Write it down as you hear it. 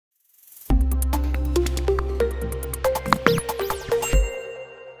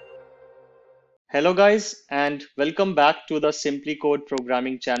Hello guys and welcome back to the SimpliCode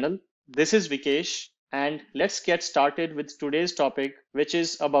programming channel. This is Vikesh and let's get started with today's topic, which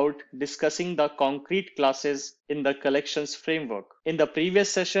is about discussing the concrete classes in the collections framework. In the previous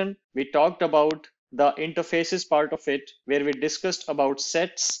session, we talked about the interfaces part of it, where we discussed about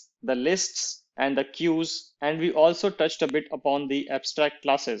sets, the lists, and the queues, and we also touched a bit upon the abstract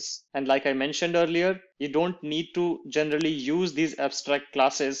classes. And like I mentioned earlier, you don't need to generally use these abstract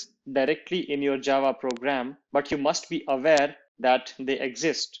classes directly in your Java program, but you must be aware that they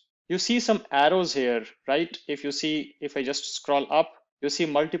exist. You see some arrows here, right? If I just scroll up, you see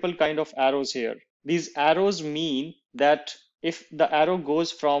multiple kind of arrows here. These arrows mean that if the arrow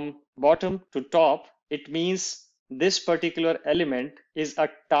goes from bottom to top, it means this particular element is a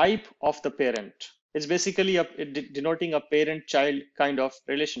type of the parent. It's basically denoting a parent-child kind of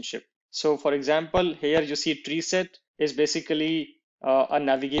relationship. So for example, here you see tree set is basically a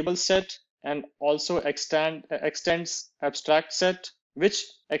navigable set and also extends abstract set, which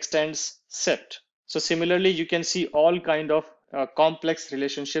extends set. So similarly, you can see all kind of complex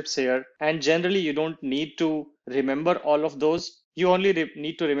relationships here. And generally, you don't need to remember all of those. You only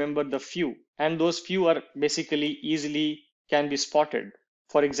need to remember the few. And those few are basically easily can be spotted.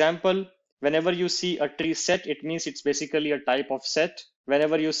 For example, whenever you see a tree set, it means it's basically a type of set.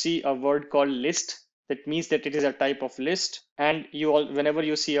 Whenever you see a word called list, that means that it is a type of list. And whenever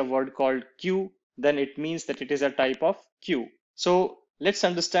you see a word called queue, then it means that it is a type of queue. So let's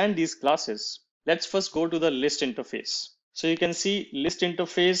understand these classes. Let's first go to the list interface. So you can see list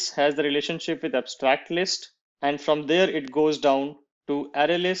interface has the relationship with abstract list, and from there it goes down to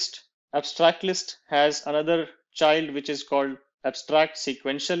array list. Abstract list has another child which is called abstract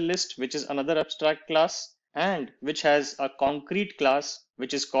sequential list, which is another abstract class, and which has a concrete class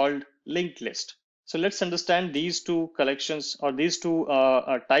which is called linked list. So let's understand these two collections or these two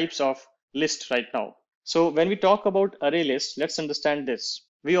types of list right now. So when we talk about array list, let's understand this.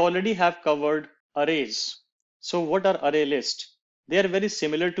 We already have covered arrays. So what are array lists? They are very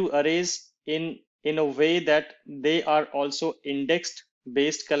similar to arrays in a way that they are also indexed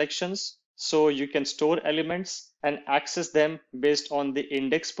based collections. So you can store elements and access them based on the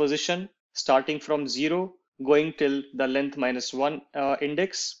index position, starting from 0, going till the length -1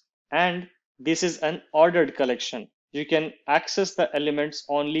 index. And this is an ordered collection. You can access the elements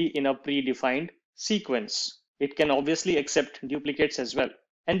only in a predefined sequence. It can obviously accept duplicates as well.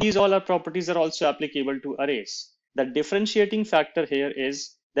 And these all our properties are also applicable to arrays. The differentiating factor here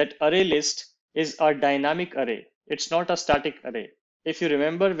is that array list is a dynamic array. It's not a static array. If you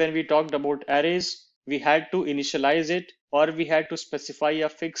remember when we talked about arrays, we had to initialize it or we had to specify a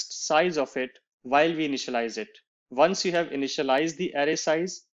fixed size of it while we initialize it. Once you have initialized the array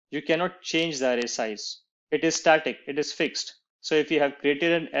size, you cannot change the array size. It is static, it is fixed. So if you have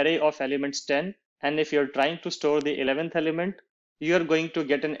created an array of elements 10, and if you're trying to store the 11th element, you are going to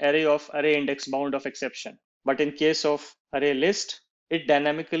get an array of array index bound of exception. But in case of array list, it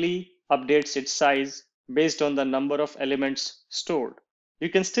dynamically updates its size based on the number of elements stored. You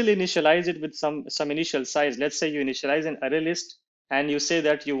can still initialize it with some initial size. Let's say you initialize an array list and you say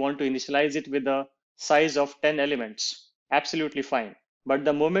that you want to initialize it with a size of 10 elements. Absolutely fine. But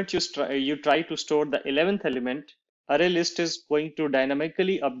the moment you try to store the 11th element, array list is going to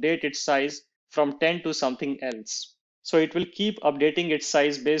dynamically update its size from 10 to something else. So it will keep updating its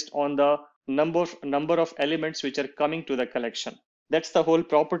size based on the number of elements which are coming to the collection. That's the whole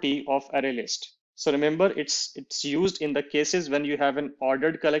property of array list. So remember, it's used in the cases when you have an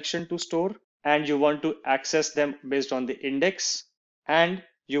ordered collection to store and you want to access them based on the index and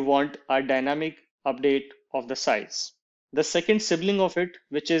you want a dynamic update of the size. The second sibling of it,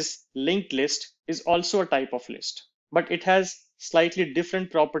 which is linked list, is also a type of list, but it has slightly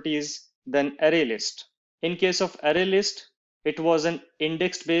different properties than array list. In case of array list, it was an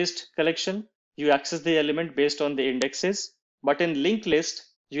index based collection. You access the element based on the indexes, but in linked list,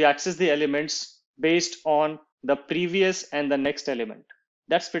 you access the elements based on the previous and the next element.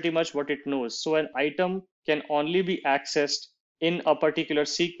 That's pretty much what it knows. So an item can only be accessed in a particular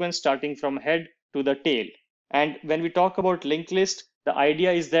sequence starting from head to the tail. And when we talk about linked list, the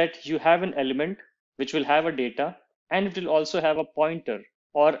idea is that you have an element which will have a data and it will also have a pointer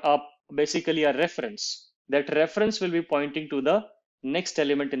or basically a reference. That reference will be pointing to the next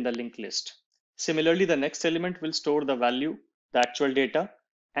element in the linked list. Similarly, the next element will store the value, the actual data,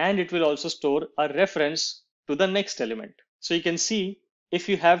 and it will also store a reference to the next element. So you can see if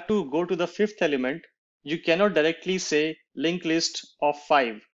you have to go to the fifth element, you cannot directly say linked list of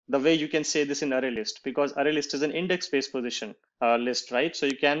 5 the way you can say this in array list, because array list is an index based position list, right? So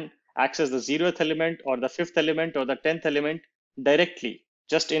you can access the 0th element or the 5th element or the 10th element directly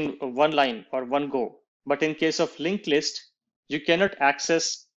just in one line or one go. But in case of linked list, you cannot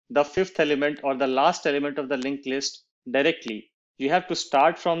access the fifth element or the last element of the linked list directly. You have to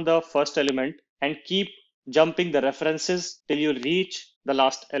start from the first element and keep jumping the references till you reach the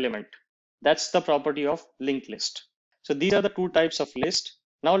last element. That's the property of linked list. So these are the two types of list.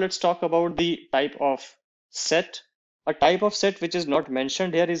 Now let's talk about the type of set. A type of set which is not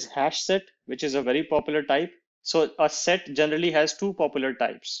mentioned here is hash set, which is a very popular type. So a set generally has two popular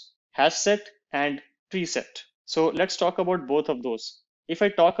types, hash set and tree set. So let's talk about both of those. If I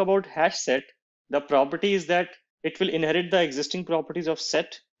talk about hash set, the property is that it will inherit the existing properties of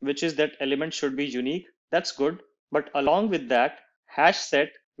set, which is that element should be unique. That's good. But along with that, hash set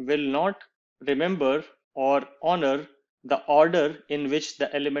will not remember or honor the order in which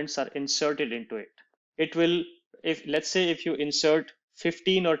the elements are inserted into it. It will, if let's say if you insert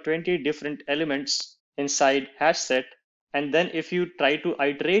 15 or 20 different elements inside hash set, and then if you try to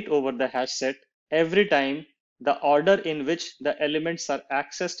iterate over the hash set, every time the order in which the elements are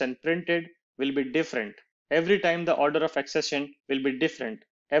accessed and printed will be different. Every time the order of accession will be different.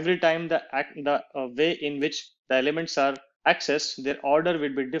 Every time the way in which the elements are accessed, their order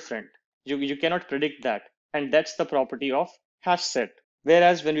will be different. You cannot predict that. And that's the property of hash set.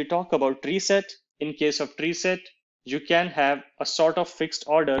 Whereas when we talk about tree set, in case of tree set, you can have a sort of fixed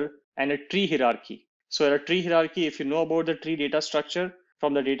order and a tree hierarchy. So a tree hierarchy, if you know about the tree data structure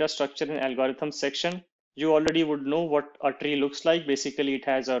from the data structure and algorithm section, you already would know what a tree looks like. Basically, it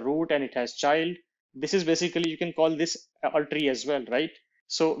has a root and it has child. This is basically, you can call this a tree as well, right?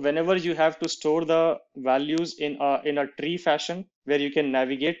 So whenever you have to store the values in a tree fashion where you can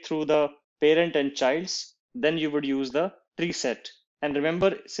navigate through the parent and childs, then you would use the tree set. And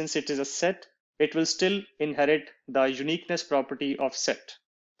remember, since it is a set, it will still inherit the uniqueness property of set.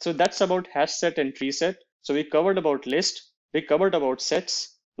 So that's about hash set and tree set. So we covered about list, we covered about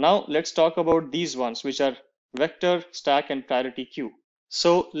sets. Now let's talk about these ones, which are vector, stack, and priority queue.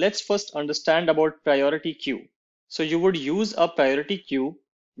 So let's first understand about priority queue. So you would use a priority queue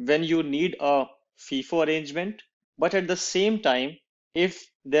when you need a FIFO arrangement, but at the same time, if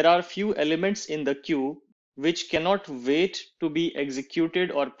there are few elements in the queue which cannot wait to be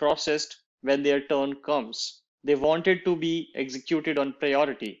executed or processed when their turn comes, they want it to be executed on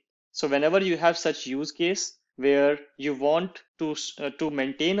priority. So whenever you have such use case where you want to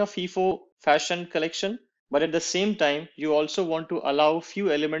maintain a FIFO fashion collection, but at the same time, you also want to allow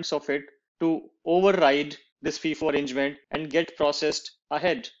few elements of it to override this FIFO arrangement and get processed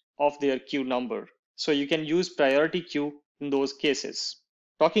ahead of their queue number. So you can use priority queue in those cases.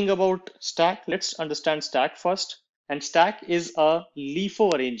 Talking about stack, let's understand stack first. And stack is a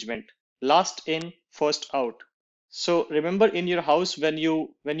LIFO arrangement, last in, first out. So remember in your house when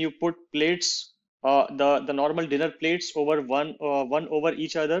you put plates, the normal dinner plates over one over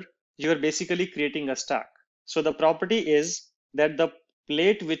each other, you are basically creating a stack. So the property is that the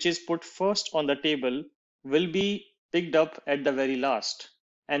plate which is put first on the table will be picked up at the very last.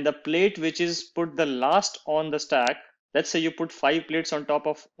 And the plate which is put the last on the stack, let's say you put 5 plates on top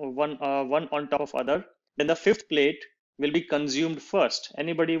of one on top of other, then the fifth plate will be consumed first.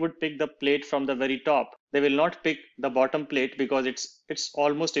 Anybody would pick the plate from the very top. They will not pick the bottom plate because it's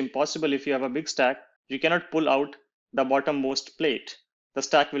almost impossible. If you have a big stack, you cannot pull out the bottommost plate. The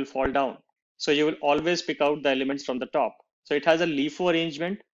stack will fall down. So you will always pick out the elements from the top. So it has a LIFO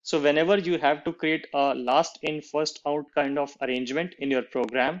arrangement. So whenever you have to create a last in, first out kind of arrangement in your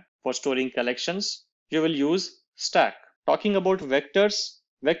program for storing collections, you will use stack. Talking about vectors,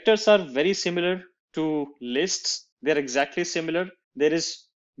 vectors are very similar to lists. They're exactly similar. There is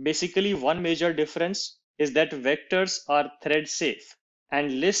basically one major difference is that vectors are thread safe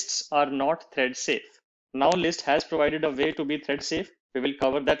and lists are not thread safe. Now list has provided a way to be thread safe. We will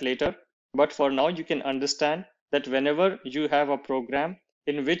cover that later. But for now, you can understand that whenever you have a program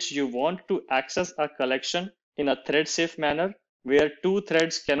in which you want to access a collection in a thread safe manner, where two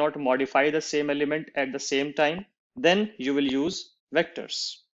threads cannot modify the same element at the same time, then you will use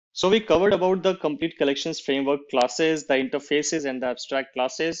vectors. So we covered about the complete collections framework classes, the interfaces, and the abstract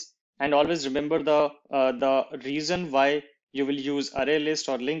classes. And always remember the reason why you will use array list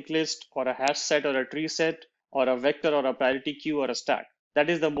or linked list or a hash set or a tree set or a vector or a priority queue or a stack. That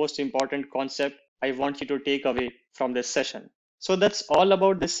is the most important concept I want you to take away from this session. So that's all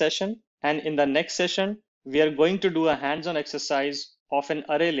about this session. And in the next session, we are going to do a hands-on exercise of an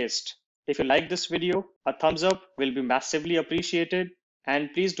array list. If you like this video, a thumbs up will be massively appreciated. And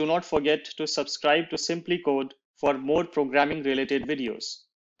please do not forget to subscribe to SimpliCode for more programming related videos.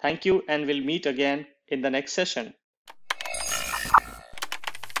 Thank you, and we'll meet again in the next session.